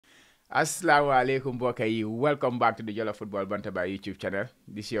Assalamu alaikum Bokai. Welcome back to the Jollof Football Bantaba YouTube channel.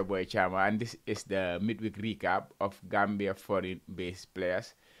 This is your boy Chama, and this is the midweek recap of Gambia foreign-based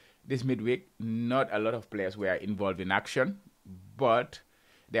players. This midweek, not a lot of players were involved in action, but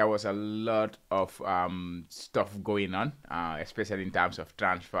there was a lot of stuff going on, especially in terms of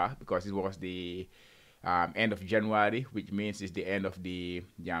transfer, because it was the end of January, which means it's the end of the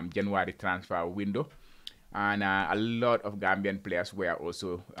January transfer window. And a lot of Gambian players were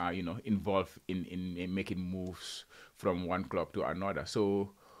also, involved in making moves from one club to another.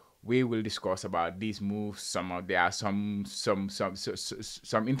 So we will discuss about these moves. There are some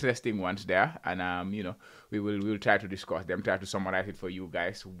interesting ones there, and we will try to discuss them, try to summarize it for you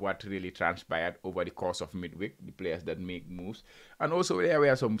guys what really transpired over the course of midweek, the players that make moves, and also there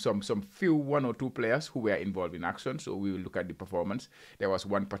were some few one or two players who were involved in action. So we will look at the performance. There was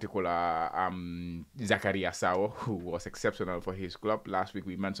one particular Sawo who was exceptional for his club. Last week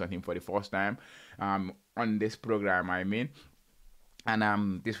we mentioned him for the first time on this program.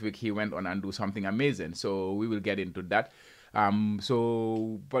 And this week he went on and do something amazing. So we will get into that.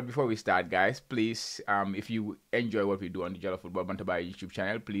 But before we start, guys, please, if you enjoy what we do on the Jollof Football Bantaba YouTube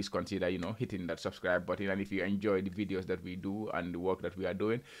channel, please consider, hitting that subscribe button. And if you enjoy the videos that we do and the work that we are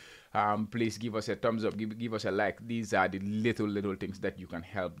doing, please give us a thumbs up, give us a like. These are the little things that you can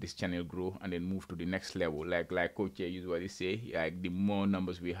help this channel grow and then move to the next level. Like Coach usually say, like the more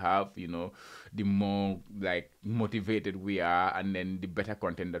numbers we have, the more like motivated we are, and then the better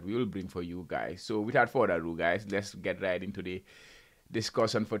content that we will bring for you guys. So without further ado, guys, let's get right into the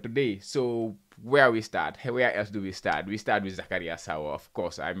discussion for today. So where we start? Where else do we start? We start with Zakaria Sawo. Of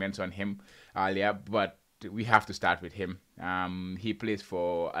course, I mentioned him earlier, but we have to start with him. He plays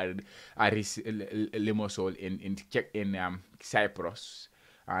for Aris Limassol in Cyprus,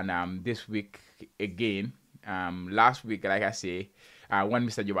 and this week again. Last week, like I say, when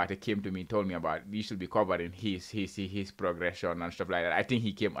Mr. Jobate came to me, told me about we should be covering his progression and stuff like that. I think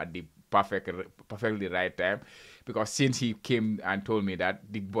he came at the perfectly right time, because since he came and told me that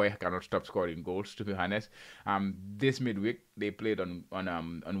the boy cannot stop scoring goals, to be honest. This midweek they played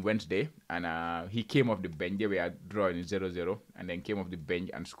on Wednesday, and he came off the bench. They were drawing 0-0, and then came off the bench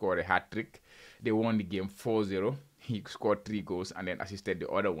and scored a hat trick. They won the game 4-0. He scored 3 goals and then assisted the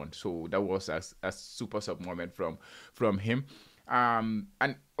other one. So that was a super sub moment from him.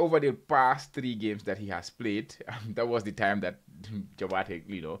 And over the past 3 games that he has played, that was the time that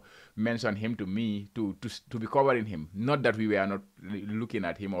Jabate, mentioned him to me to be covering him. Not that we were not looking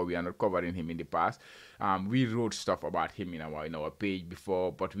at him or we are not covering him in the past. We wrote stuff about him in our page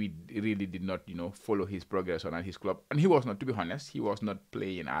before, but we really did not, follow his progress on his club. And he was not, to be honest, he was not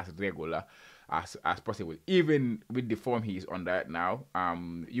playing as regular as possible. Even with the form he is on right now,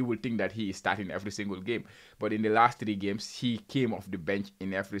 you would think that he is starting every single game. But in the last 3 games, he came off the bench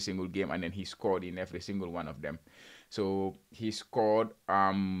in every single game, and then he scored in every single one of them. So he scored,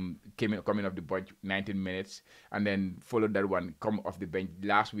 coming off the bench 19 minutes, and then followed that one, come off the bench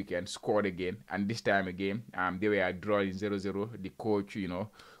last weekend, scored again, and this time again, they were drawing 0-0. The coach,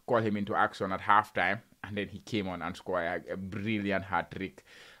 called him into action at halftime, and then he came on and scored a brilliant hat trick.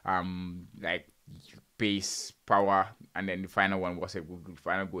 Like pace, power, and then the final one was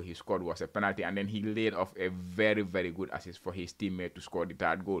final goal he scored was a penalty, and then he laid off a very good assist for his teammate to score the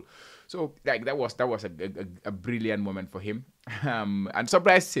 3rd goal. So like that was a brilliant moment for him. And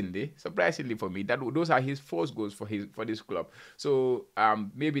surprisingly for me, those are his 1st goals for this club. So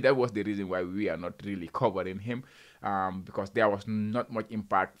maybe that was the reason why we are not really covering him, because there was not much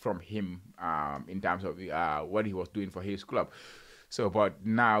impact from him in terms of what he was doing for his club. So, but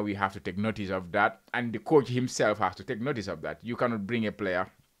now we have to take notice of that, and the coach himself has to take notice of that. You cannot bring a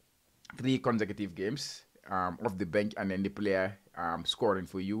player 3 consecutive games off the bench, and then the player scoring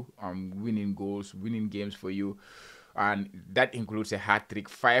for you, winning goals, winning games for you. And that includes a hat trick,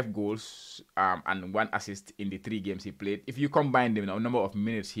 5 goals and 1 assist in the 3 games he played. If you combine the number of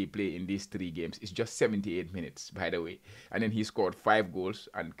minutes he played in these 3 games, it's just 78 minutes, by the way. And then he scored 5 goals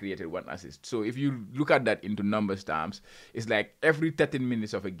and created 1 assist. So if you look at that into numbers terms, it's like every 13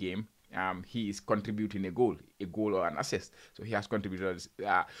 minutes of a game, he is contributing a goal or an assist. So he has contributed.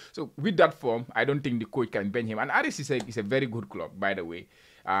 So with that form, I don't think the coach can bench him. And Aris is a very good club, by the way.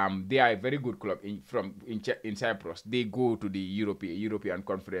 They are a very good club in Cyprus. They go to the European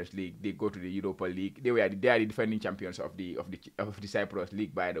Conference League. They go to the Europa League. They are the defending champions of the Cyprus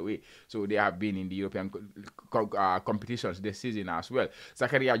League, by the way. So they have been in the European competitions this season as well.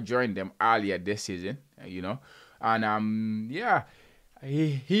 Zakaria joined them earlier this season, and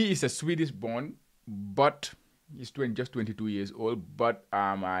he is a Swedish born, but He's just 22 years old, but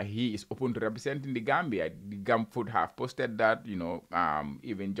he is open to representing the Gambia. The Gamfoot have posted that,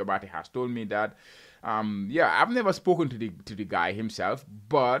 even Jobati has told me that. Yeah, I've never spoken to the guy himself,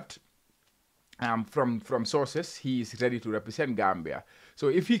 but from sources, he is ready to represent Gambia. So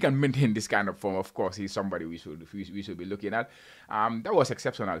if he can maintain this kind of form, of course, he's somebody we should be looking at. That was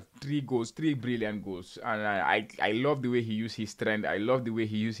exceptional. 3 goals, 3 brilliant goals, and I love the way he used his strength. I love the way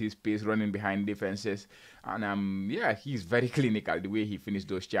he used his pace running behind defenses, and yeah, he's very clinical. The way he finished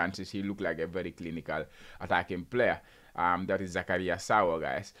those chances, he looked like a very clinical attacking player. That is Zakaria Sawo,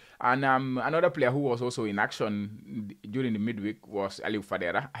 guys. And another player who was also in action during the midweek was Aliou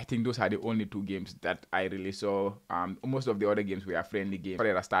Fadera. I think those are the only 2 games that I really saw. Most of the other games were friendly games.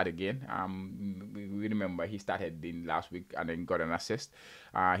 Fadera started again. We remember he started in last week and then got an assist.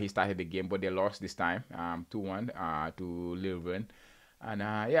 He started the game, but they lost this time, 2-1 to Leuven. And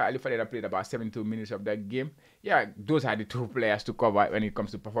yeah, Aliou Fadera played about 72 minutes of that game. Yeah, those are the 2 players to cover when it comes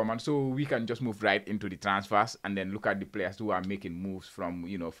to performance. So we can just move right into the transfers and then look at the players who are making moves from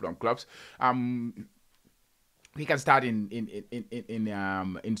clubs. We can start in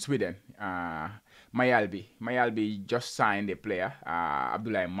Sweden. Mayalbi just signed a player,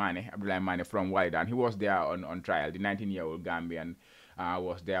 Abdoulaye Mane from Walidan. He was there on trial. The 19-year-old Gambian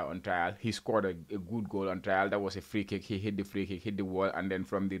was there on trial. He scored a good goal on trial. That was a free kick. He hit the free kick, hit the wall, and then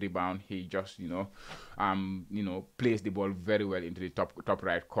from the rebound, he just placed the ball very well into the top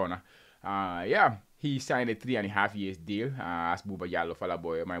right corner. Yeah, he signed a 3.5 years deal. As Buba Jallo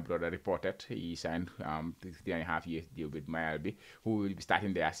Falaboy, my brother, reported, he signed 3.5 years deal with Mayalbi, who will be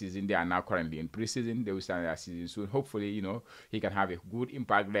starting their season. They are now currently in preseason. They will start their season soon. Hopefully, he can have a good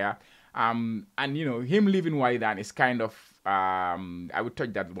impact there. And him leaving Walidan is kind of I would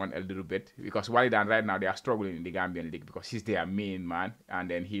touch that one a little bit, because Walidan right now they are struggling in the Gambian league because he's their main man, and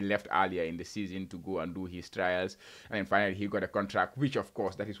then he left earlier in the season to go and do his trials, and then finally he got a contract, which of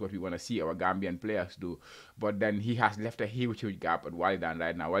course that is what we want to see our Gambian players do. But then he has left a huge gap at Walidan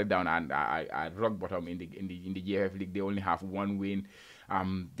right now. Walidan are rock bottom in the JFF league. They only have 1 win.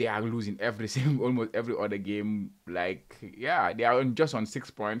 They are losing almost every other game. They are just on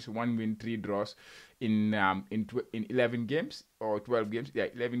 6 points, 1 win, 3 draws in 11 games or 12 games. Yeah,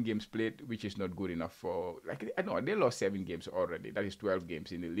 11 games played, which is not good enough for, I know they lost 7 games already. That is 12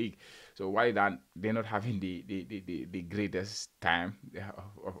 games in the league. So why they're not having the greatest time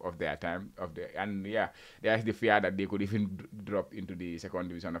of their time and yeah, there's the fear that they could even drop into the second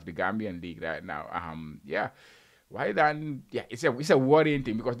division of the Gambian league right now. Yeah. Why then? Yeah, it's a worrying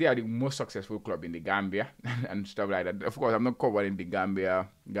thing because they are the most successful club in the Gambia and stuff like that. Of course, I'm not covering the Gambia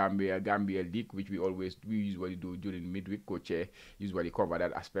league, which we usually do during midweek. Coach usually cover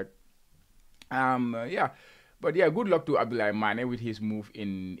that aspect. Yeah. But yeah, good luck to Abdoulaye Mane with his move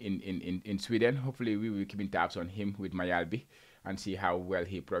in Sweden. Hopefully, we will keep in tabs on him with Mayalbi and see how well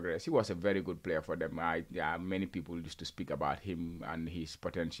he progressed. He was a very good player for them. Many people used to speak about him and his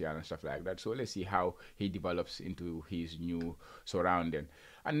potential and stuff like that. So let's see how he develops into his new surrounding.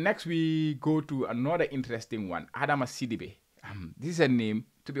 And next we go to another interesting one, Adama Sidibeh. This is a name,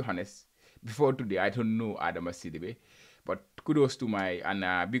 to be honest, before today, I don't know Adama Sidibeh. But kudos to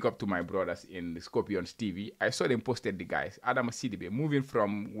big up to my brothers in the Scorpions TV. I saw them posted the guys. Adama Sidibeh moving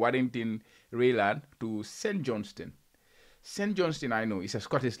from Warrington, Rayland to St. Johnston. St. Johnston, I know, is a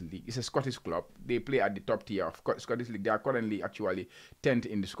Scottish league. It's a Scottish club. They play at the top tier of Scottish league. They are currently actually 10th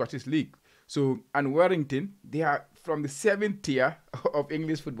in the Scottish league. So, and Warrington, they are from the 7th tier of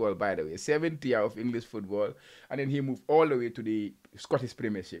English football, by the way. 7th tier of English football. And then he moved all the way to the Scottish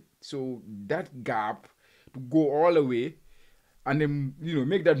Premiership. So, that gap to go all the way and then,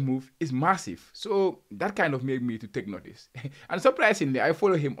 make that move is massive. So that kind of made me to take notice. And surprisingly, I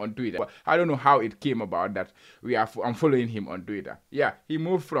follow him on Twitter. I don't know how it came about that I'm following him on Twitter. Yeah, he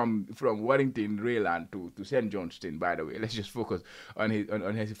moved from Warrington, Rayland to St. Johnston, by the way. Let's just focus on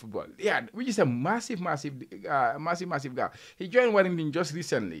his football. Yeah, which is a massive gap. He joined Warrington just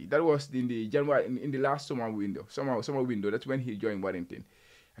recently. That was in the last summer window. That's when he joined Warrington.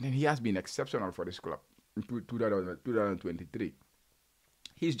 And then he has been exceptional for this club. 2023.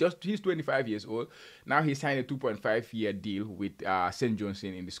 He's 25 years old. Now he signed a 2.5-year deal with St.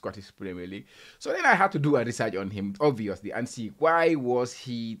 Johnston in the Scottish Premier League. So then I had to do a research on him, obviously, and see why was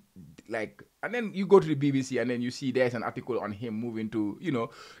he and then you go to the BBC and then you see there's an article on him moving to,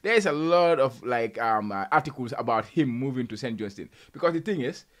 there's a lot of articles about him moving to St. Johnston. Because the thing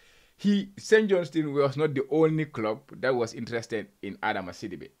is, St. Johnston was not the only club that was interested in Adama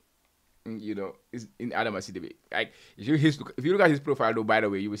Sidibeh. you know, is in Adama Sidibeh. Like if you look at his profile, though, by the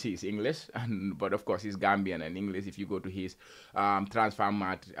way, you will see it's English, but of course he's Gambian and English. If you go to his transfer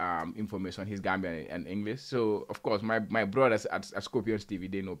mat information, he's Gambian and English. So of course my brothers at Scorpions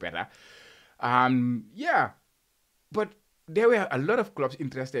TV, they know better. Yeah, but there were a lot of clubs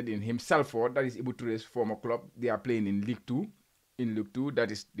interested in him. Salford, that is Ibuture's former club, they are playing in League Two. In League Two,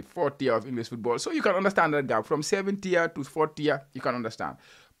 that is the fourth tier of English football. So you can understand that gap from seventh tier to fourth tier. You can understand.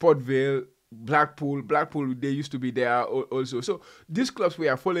 Port Vale, Blackpool, they used to be there also. So these clubs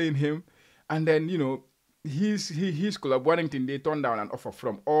were following him, and then you know his club Warrington, they turned down an offer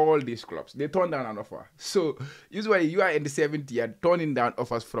from all these clubs. They turned down an offer. So usually you are in the seventh year turning down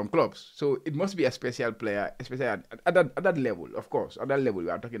offers from clubs. So it must be a special player, especially at that level, of course. At that level we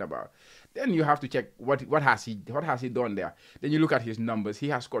are talking about. Then you have to check what has he done there. Then you look at his numbers. He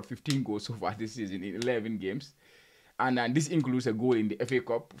has scored 15 goals so far this season in 11 games. And this includes a goal in the FA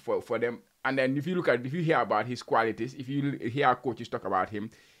Cup for them. And then if you hear about his qualities, if you hear coaches talk about him,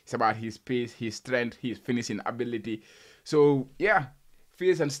 it's about his pace, his strength, his finishing ability. So yeah,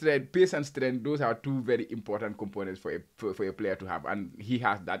 pace and strength, those are two very important components for a player to have, and he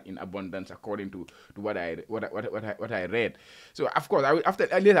has that in abundance according to what I read. So of course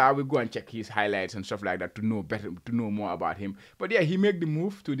later I will go and check his highlights and stuff like that to know more about him. But yeah, he made the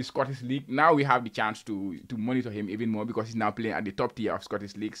move to the Scottish League. Now we have the chance to monitor him even more because he's now playing at the top tier of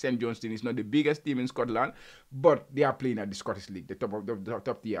Scottish League. St Johnstone is not the biggest team in Scotland, but they are playing at the Scottish League, the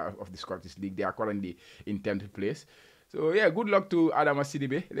top tier of the Scottish League. They are currently in 10th place. So yeah, good luck to Adama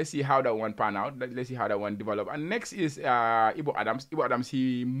Sidibeh. Let's see how that one pan out. Let's see how that one develop. And next is Ibo Adams. Ibo Adams,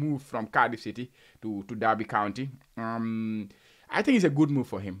 he moved from Cardiff City to Derby County. I think it's a good move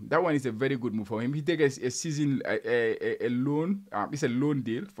for him. That one is a very good move for him. He takes a season a loan. It's a loan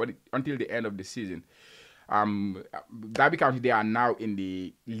deal until the end of the season. Derby County, they are now in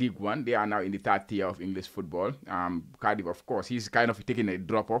the League One. They are now in the third tier of English football. Cardiff, of course, he's kind of taking a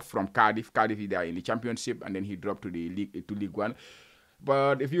drop off from Cardiff. Cardiff, they are in the Championship, and then he dropped to League One.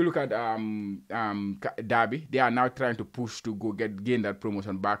 But if you look at Derby, they are now trying to push to gain that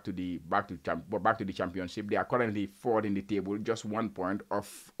promotion back to the Championship. They are currently fourth in the table, just 1 point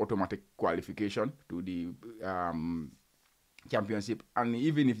of automatic qualification to the Championship, and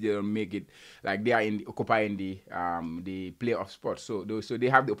even if they don't make it, like they are occupying the playoff spot, so they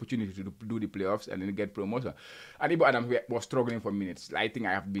have the opportunity to do the playoffs and then get promotion. And Ibo Adams was struggling for minutes. I think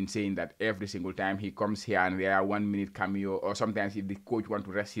I have been saying that every single time he comes here, and there are 1 minute cameo, or sometimes if the coach want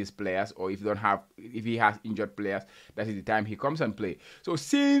to rest his players, or if he has injured players, that is the time he comes and play. So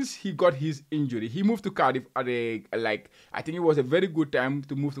since he got his injury, he moved to Cardiff at I think it was a very good time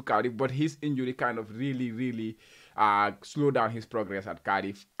to move to Cardiff, but his injury kind of really slow down his progress at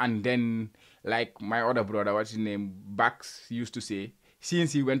Cardiff. And then, like my other brother, what's his name, Bax used to say,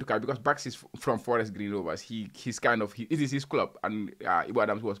 since he went to Cardiff, because Bax is from Forest Green Rovers, it is his club, and Ibo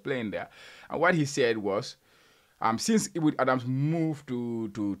Adams was playing there. And what he said was, since Ibo Adams moved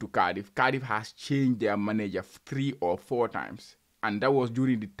to Cardiff, Cardiff has changed their manager 3 or 4 times. And that was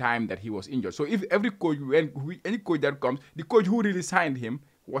during the time that he was injured. So if every coach, any coach that comes, the coach who really signed him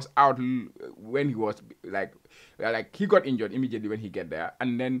was out when he was he got injured immediately when he get there,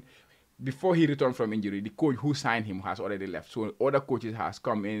 and then before he returned from injury, the coach who signed him has already left. So other coaches has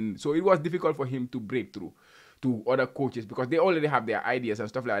come in. So it was difficult for him to break through to other coaches because they already have their ideas and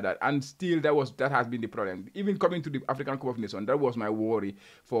stuff like that. And still, that has been the problem. Even coming to the African Cup of Nations, that was my worry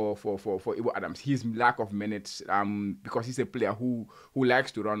for Ibo Adams. His lack of minutes, because he's a player who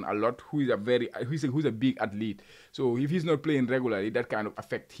likes to run a lot, who's a big athlete. So if he's not playing regularly, that kind of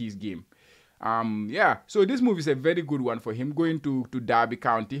affects his game. So this move is a very good one for him, going to Derby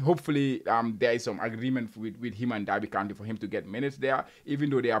County. Hopefully, there is some agreement with him and Derby County for him to get minutes there, even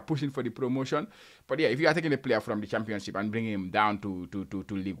though they are pushing for the promotion. But yeah, if you are taking a player from the Championship and bringing him down to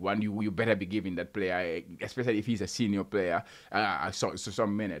League One, you better be giving that player, especially if he's a senior player,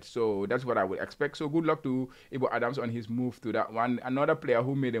 some minutes. So that's what I would expect. So good luck to Ibo Adams on his move to that one. Another player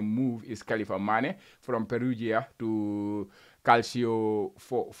who made a move is Khalifa Mane from Perugia to Calcio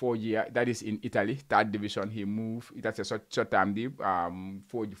Foggia, that is in Italy, 3rd division. He moved. That's a short-term deal.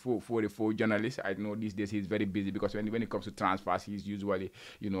 For the journalist, I know these days he's very busy because when it comes to transfers, he's usually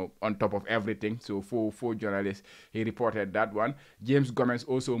on top of everything. So for journalists, he reported that one. James Gomez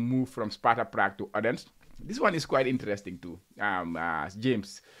also moved from Sparta Prague to Odense. This one is quite interesting too,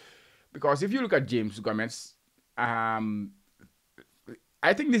 James, because if you look at James Gomez, I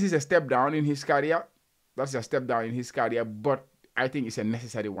think this is a step down in his career. That's a step down in his career, but I think it's a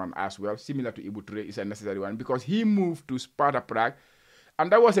necessary one as well. Similar to Ibuture, it's a necessary one because he moved to Sparta Prague, and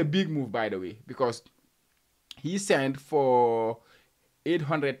that was a big move, by the way, because he signed for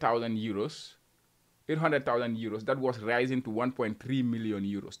 €800,000. 800,000 euros. That was rising to 1.3 million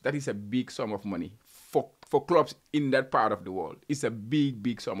euros. That is a big sum of money for clubs in that part of the world. It's a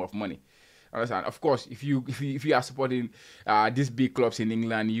big sum of money. Understand? Of course, if you are supporting these big clubs in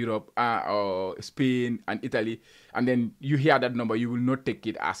England, Europe, or Spain and Italy, and then you hear that number, you will not take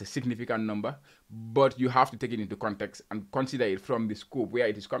it as a significant number, but you have to take it into context and consider it from the scope where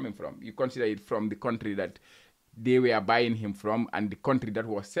it is coming from. You consider it from the country that they were buying him from and the country that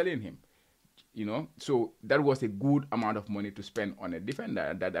was selling him. You know, so that was a good amount of money to spend on a defender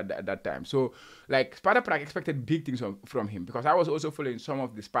at that time. So, like, Sparta Prague expected big things from him, because I was also following some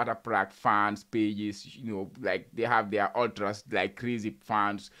of the Sparta Prague fans pages. You know, like, they have their ultras, like crazy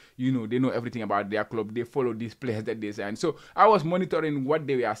fans. You know, they know everything about their club. They follow these players that they sign. So I was monitoring what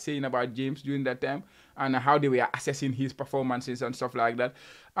they were saying about James during that time and how they were assessing his performances and stuff like that.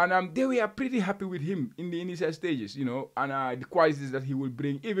 And they were pretty happy with him in the initial stages, you know, and the qualities that he will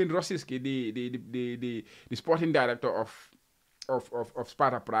bring. Even Rosicky, the sporting director of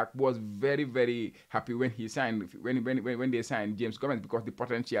Sparta Prague, was very happy when he signed when they signed James Gomez, because the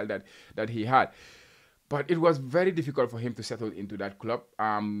potential that he had. But it was very difficult for him to settle into that club.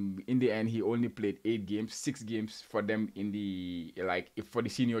 In the end, he only played 8 games, 6 games for them in the for the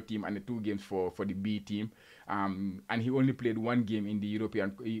senior team, and the 2 games for the B team. And he only played 1 game in the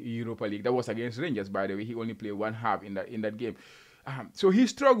Europa League. That was against Rangers, by the way. He only played 1 half in that game. So he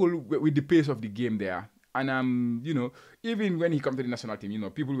struggled with the pace of the game there. And you know, even when he came to the national team, you know,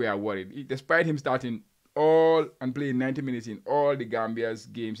 people were worried. Despite him starting all and playing 90 minutes in all the Gambia's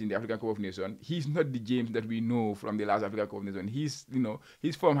games in the African Cup of Nations, he's not the James that we know from the last African Cup of Nations.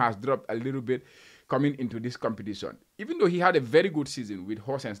 His form has dropped a little bit coming into this competition. Even though he had a very good season with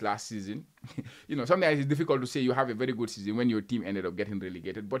Horsens last season, you know, sometimes it's difficult to say you have a very good season when your team ended up getting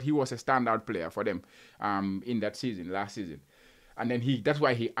relegated, but he was a standout player for them in that season, last season. And then that's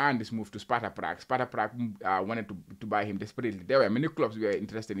why he earned this move to Sparta Prague. Sparta Prague wanted to buy him desperately. There were many clubs who were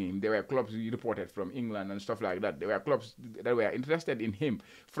interested in him. There were clubs reported from England and stuff like that. There were clubs that were interested in him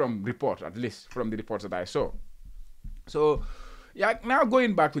from reports, at least from the reports that I saw. So, yeah, now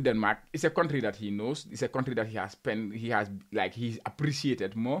going back to Denmark, it's a country that he knows. It's a country that he's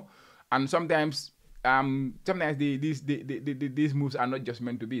appreciated more. And sometimes these moves are not just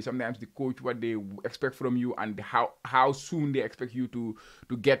meant to be. Sometimes the coach, what they expect from you and how soon they expect you to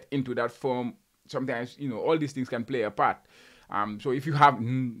get into that form, sometimes, you know, all these things can play a part. So if you have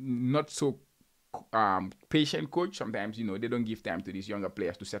not so patient coach, sometimes, you know, they don't give time to these younger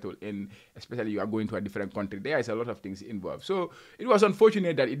players to settle in, especially you are going to a different country. There is a lot of things involved. So it was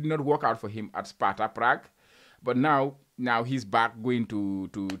unfortunate that it did not work out for him at Sparta Prague. But now he's back going to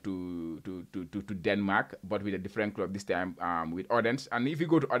Denmark, but with a different club this time, with Odense. And if you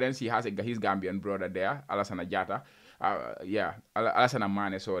go to Odense, he has his Gambian brother there, Alassane Diatta.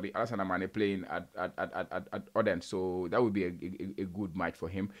 Alassane Mane playing at Odense. So that would be a good match for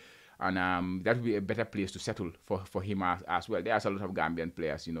him. And that would be a better place to settle for him as well. There's a lot of Gambian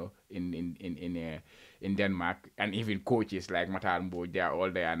players, you know, in Denmark, and even coaches like Matar Mboj, they are all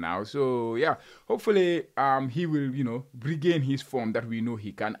there now. So yeah, hopefully he will, you know, regain his form that we know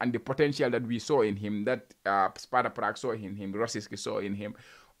he can, and the potential that we saw in him, that Sparta Prague saw in him, Rosicky saw in him,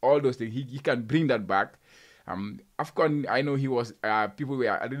 all those things, he can bring that back. AFCON, I know he was, people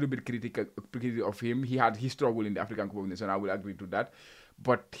were a little bit critical of him. He struggled in the African Cup of Nations, I will agree to that.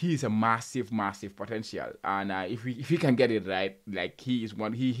 But he's a massive potential, and if he can get it right, like he's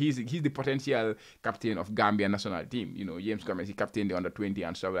the potential captain of Gambia national team. You know, James Gomez, he captained the under-20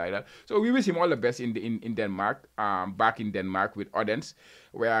 and stuff like that. So we wish him all the best in Denmark, back in Denmark with Odense,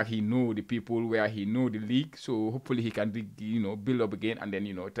 where he know the people, where he know the league. So hopefully he can, you know, build up again, and then,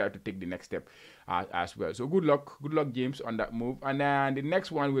 you know, try to take the next step as well. So good luck James on that move. And then the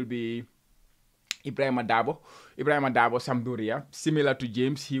next one will be Ibrahima Dabo, Sampdoria. Similar to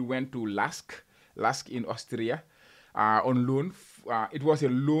James, he went to Lask in Austria on loan. It was a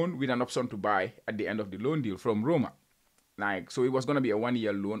loan with an option to buy at the end of the loan deal from Roma. So it was going to be a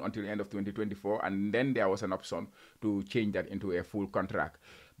 1-year loan until the end of 2024, and then there was an option to change that into a full contract.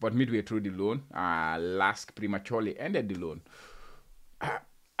 But midway through the loan, Lask prematurely ended the loan.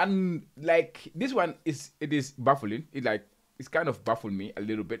 And like this one is baffling. It's kind of baffled me a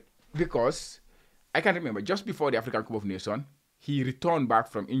little bit, because I can remember just before the African Cup of Nations, he returned back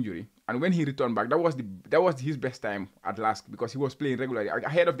from injury, and when he returned back, that was his best time at Lask, because he was playing regularly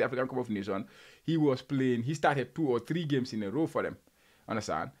ahead of the African Cup of Nations. He was playing. He started 2 or 3 games in a row for them.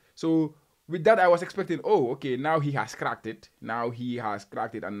 Understand? So with that, I was expecting, oh, okay, now he has cracked it.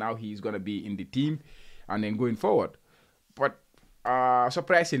 And now he's gonna be in the team, and then going forward. But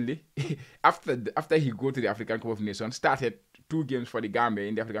surprisingly, after he go to the African Cup of Nations, started 2 games for the Gambia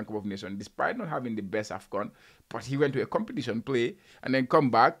in the African Cup of Nations, despite not having the best AFCON. But he went to a competition, play, and then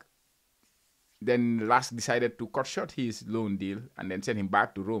come back. Then Lask decided to cut short his loan deal and then send him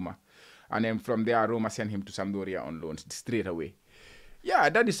back to Roma. And then from there, Roma sent him to Sampdoria on loan straight away. Yeah,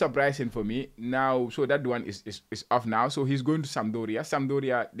 that is surprising for me. Now, so that one is off now. So he's going to Sampdoria.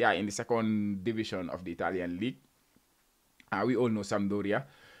 Sampdoria, they are in the 2nd division of the Italian league. We all know Sampdoria.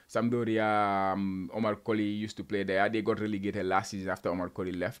 Sampdoria, Omar Colley used to play there. They got relegated last season after Omar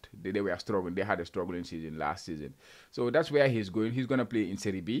Colley left. They were struggling. They had a struggling season last season. So that's where he's going. He's going to play in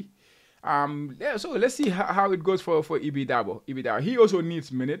Sidibeh. Yeah, so let's see how it goes for Ibi Dabo. He also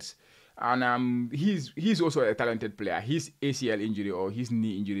needs minutes, and he's also a talented player. His ACL injury or his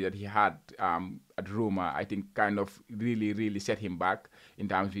knee injury that he had at Roma, I think, kind of really set him back in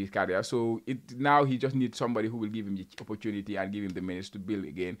terms of his career. So now he just needs somebody who will give him the opportunity and give him the minutes to build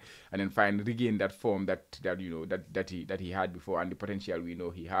again, and then regain that form that he had before and the potential we know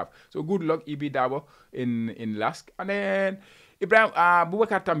he have. So good luck, Ibi Dabo in Lask, and then. Ibrahim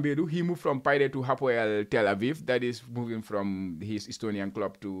Boubacar Tambedou, he moved from Paide to Hapoel Tel Aviv. That is moving from his Estonian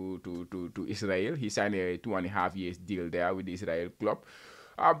club to Israel. He signed a 2.5 years deal there with the Israel club.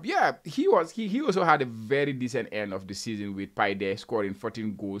 Yeah, he also had a very decent end of the season with Paide, scoring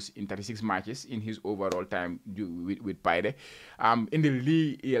 14 goals in 36 matches in his overall time with Paide. In the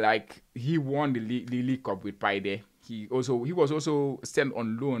league, he won the league cup with Paide. He was also sent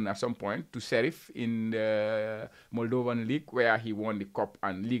on loan at some point to Sheriff in the Moldovan league, where he won the cup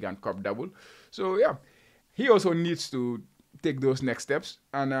and league and cup double. So yeah, he also needs to take those next steps.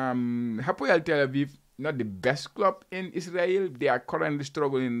 And Hapoel Tel Aviv, not the best club in Israel. They are currently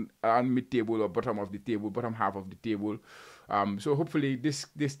struggling around mid-table or bottom half of the table. So hopefully this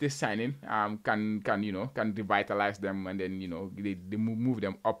signing can revitalize them, and then they move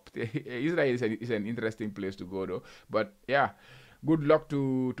them up. Israel is an interesting place to go though. But yeah, good luck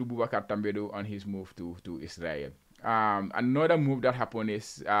to Boubacar Tambedou on his move to Israel. Another move that happened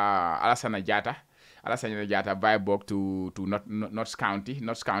is Alassane Jatta Viborg to Notts County.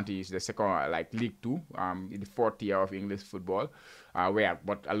 Notts County is the second, League 2, in the 4th tier of English football,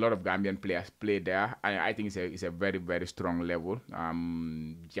 but a lot of Gambian players play there. I think it's a very, very strong level.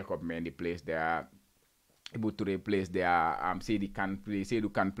 Jacob Mendy plays there. Ibu Toure plays there, Seydou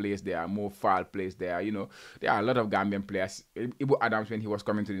Kane plays there, Mo Fall plays there. There are a lot of Gambian players. Ibu Adams, when he was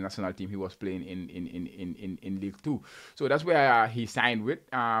coming to the national team, he was playing in League 2. So that's where he signed with.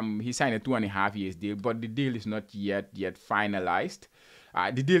 He signed a 2.5 years deal, but the deal is not yet finalized.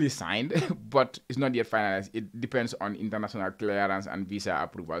 The deal is signed, but it's not yet finalized. It depends on international clearance and visa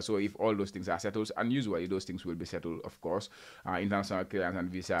approval. So if all those things are settled, and usually those things will be settled, of course, international clearance and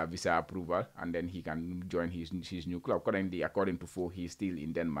visa approval, and then he can join his new club. Currently, according to Fo, he's still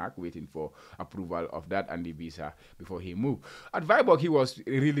in Denmark waiting for approval of that and the visa before he moved. At Viborg, he was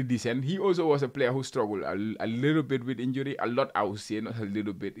really decent. He also was a player who struggled a little bit with injury, a lot, I would say, not a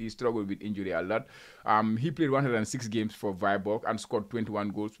little bit. He struggled with injury a lot. He played 106 games for Viborg and scored 21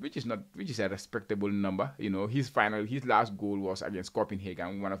 goals, which is a respectable number. His last goal was against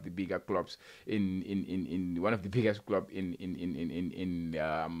Copenhagen, one of the bigger clubs in one of the biggest club in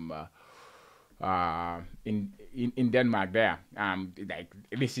Denmark there.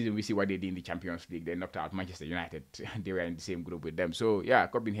 This season we see what they did in the Champions League. They knocked out Manchester United. They were in the same group with them. So yeah,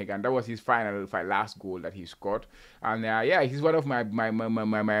 Copenhagen, that was his last goal that he scored. And yeah, he's one of my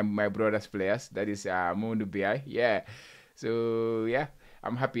brother's players. That is Moundu Biai. Yeah. So yeah,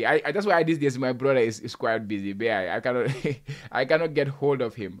 I'm happy. That's why these days my brother is quite busy. But I cannot get hold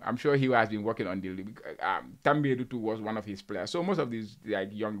of him. I'm sure he has been working on the Tambedou too was one of his players. So most of these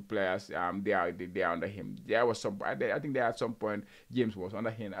young players, they are under him. There was I think there at some point James was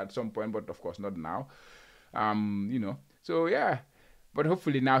under him at some point, but of course not now. So yeah. But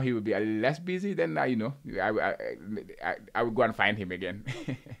hopefully now he will be a little less busy. Then I will go and find him again.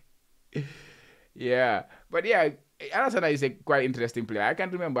 Yeah, but yeah, Alassane is a quite interesting player. I can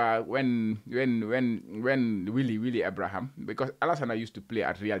remember when Willie Abraham, because Alassane used to play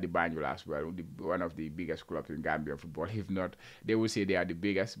at Real de Banjul as well, one of the biggest clubs in Gambia football. If not, they will say they are the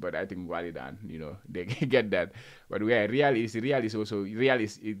biggest, but I think Walidan, they get that. But where they are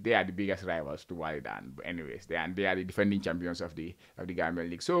the biggest rivals to Walidan. But anyways, they are the defending champions of the Gambian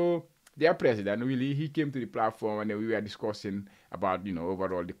League. So their president, really, he came to the platform and then we were discussing about,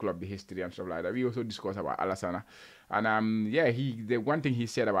 overall the club, the history and stuff like that. We also discussed about Alassane. And the one thing he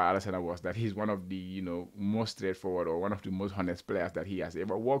said about Alassane was that he's one of the, most straightforward or one of the most honest players that he has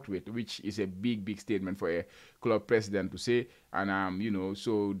ever worked with, which is a big statement for a club president to say. And,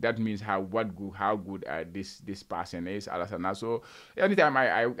 so that means how good this person is, Alassane. So anytime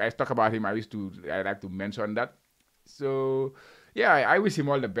I talk about him, I like to mention that. So yeah, I wish him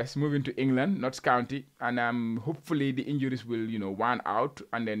all the best. Moving to England, Notts County, and hopefully the injuries will one out,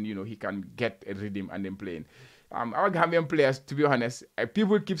 and then he can get a rhythm and then playing. Our Gambian players, to be honest,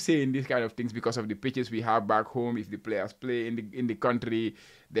 people keep saying these kind of things because of the pitches we have back home. If the players play in the country,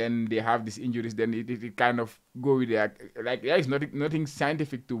 then they have these injuries. Then it kind of go with their there is nothing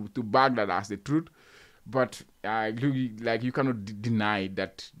scientific to back that as the truth. But you cannot deny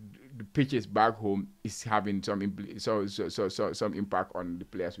that the pitches back home is having some some impact on the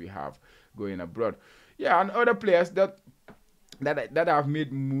players we have going abroad. Yeah, and other players that have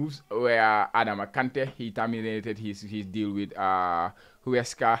made moves where Adam Akante, he terminated his deal with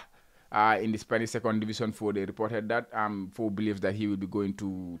Huesca in the Spanish second division. For they reported that for believes that he will be going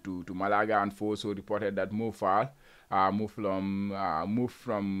to Malaga, and for also reported that Mo Fall moved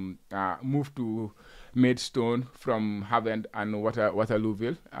to Maidstone from Havant and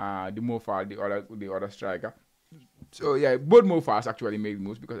Waterlooville. The Mo Fall, the other striker. So yeah, both Mo Falls actually made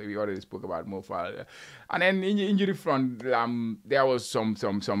moves because we already spoke about Mo Fall. And then in the injury front, there was some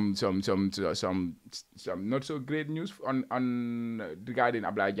not so great news on regarding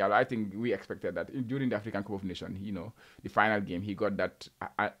Abdoulaye Diallo. I think we expected that during the African Cup of Nations, the final game, he got that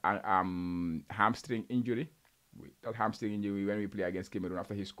hamstring injury. That hamstring injury when we play against Cameroon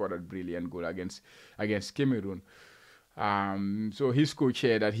after he scored a brilliant goal against Cameroon. So his coach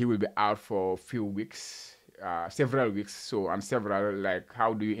said that he will be out for a few weeks. Several weeks. So, and several,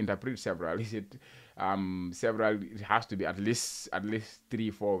 how do you interpret several? Is it several? It has to be at least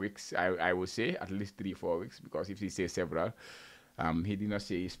 3-4 weeks. I would say at least 3-4 weeks, because if he says several, he did not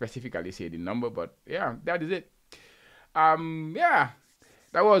specifically say the number, but yeah, that is it. Yeah.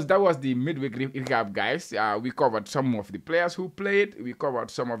 That was the midweek recap, guys. We covered some of the players who played. We covered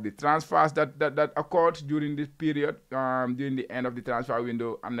some of the transfers that occurred during this period, during the end of the transfer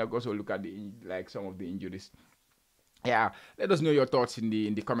window, and also look at some of the injuries. Yeah, let us know your thoughts in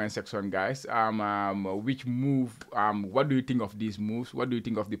the comment section, guys. Which move? What do you think of these moves? What do you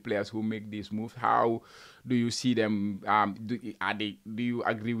think of the players who make these moves? How do you see them? Do you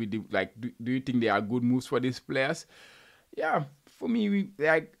agree with do you think they are good moves for these players? Yeah, for me,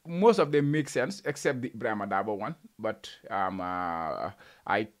 most of them make sense except the Ibrahim Adabo one. But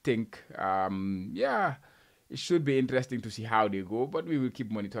I think yeah, it should be interesting to see how they go. But we will keep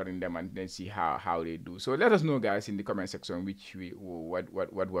monitoring them and then see how they do. So let us know, guys, in the comment section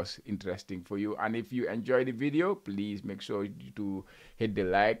what was interesting for you. And if you enjoyed the video, please make sure to hit the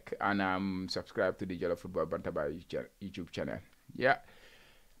like and subscribe to the Jollof Football Bantaba YouTube channel. Yeah.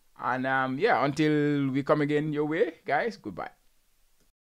 And yeah, until we come again your way, guys, goodbye.